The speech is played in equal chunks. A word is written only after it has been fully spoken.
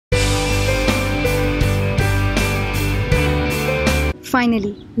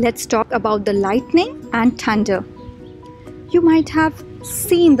Finally, let's talk about the lightning and thunder. You might have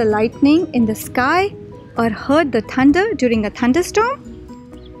seen the lightning in the sky or heard the thunder during a thunderstorm.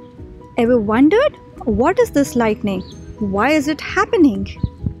 Ever wondered, what is this lightning? Why is it happening?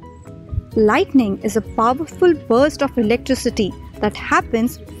 Lightning is a powerful burst of electricity that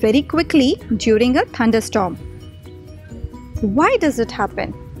happens very quickly during a thunderstorm. Why does it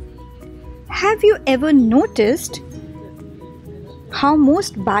happen? Have you ever noticed how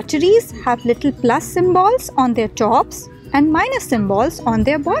most batteries have little plus symbols on their tops and minus symbols on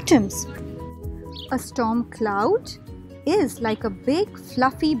their bottoms? A storm cloud is like a big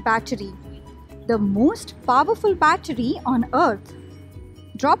fluffy battery, the most powerful battery on earth.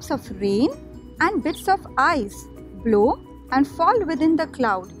 Drops of rain and bits of ice blow and fall within the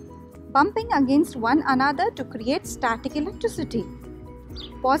cloud, bumping against one another to create static electricity.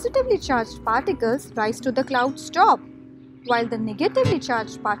 Positively charged particles rise to the cloud's top, while the negatively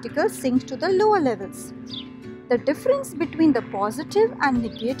charged particles sink to the lower levels. The difference between the positive and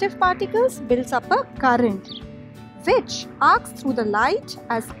negative particles builds up a current, which arcs through the light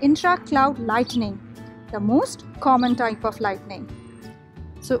as intra-cloud lightning, the most common type of lightning.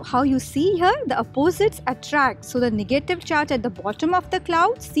 So how you see here, the opposites attract, so the negative charge at the bottom of the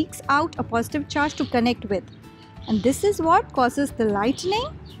cloud seeks out a positive charge to connect with. And this is what causes the lightning.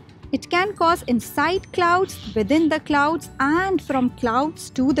 It can cause inside clouds, within the clouds, and from clouds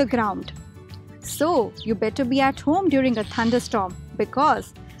to the ground. So you better be at home during a thunderstorm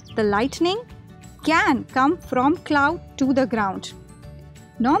because the lightning can come from cloud to the ground.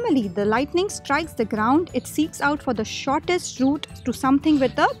 Normally, the lightning strikes the ground, it seeks out for the shortest route to something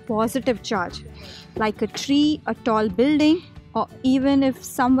with a positive charge, like a tree, a tall building, or even if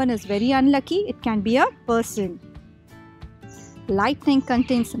someone is very unlucky, it can be a person. Lightning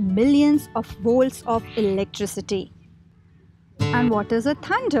contains millions of volts of electricity. And what is a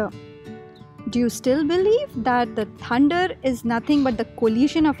thunder? Do you still believe that the thunder is nothing but the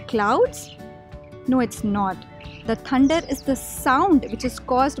collision of clouds? No, it's not. The thunder is the sound which is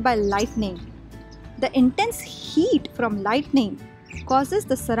caused by lightning. The intense heat from lightning causes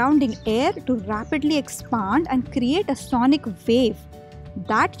the surrounding air to rapidly expand and create a sonic wave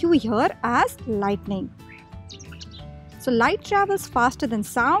that you hear as lightning. So light travels faster than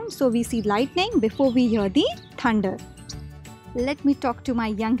sound, so we see lightning before we hear the thunder. Let me talk to my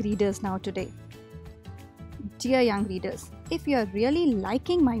young readers now today. Dear young readers, if you are really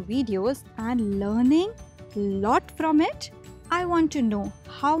liking my videos and learning a lot from it, I want to know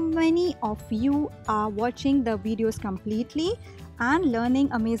how many of you are watching the videos completely and learning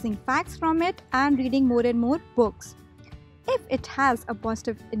amazing facts from it and reading more and more books. If it has a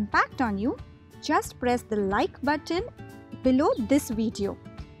positive impact on you, just press the like button below this video.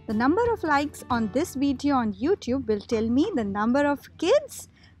 The number of likes on this video on YouTube will tell me the number of kids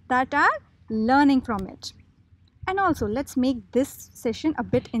that are learning from it. And also, let's make this session a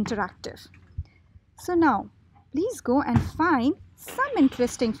bit interactive. So now, please go and find some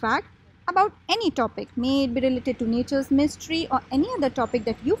interesting fact about any topic, may it be related to nature's mystery or any other topic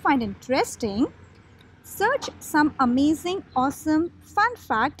that you find interesting. Search some amazing, awesome, fun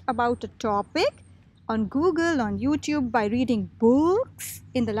fact about a topic on Google, on YouTube, by reading books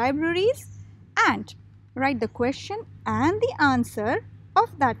in the libraries, and write the question and the answer of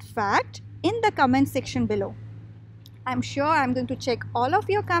that fact in the comment section below. I'm sure I'm going to check all of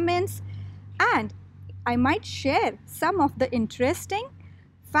your comments and I might share some of the interesting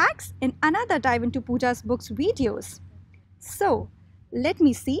facts in another Dive into Pooja's Books videos. So let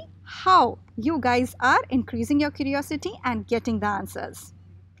me see how you guys are increasing your curiosity and getting the answers.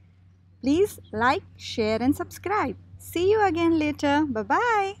 Please like, share and subscribe. See you again later.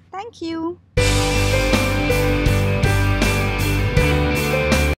 Bye-bye. Thank you.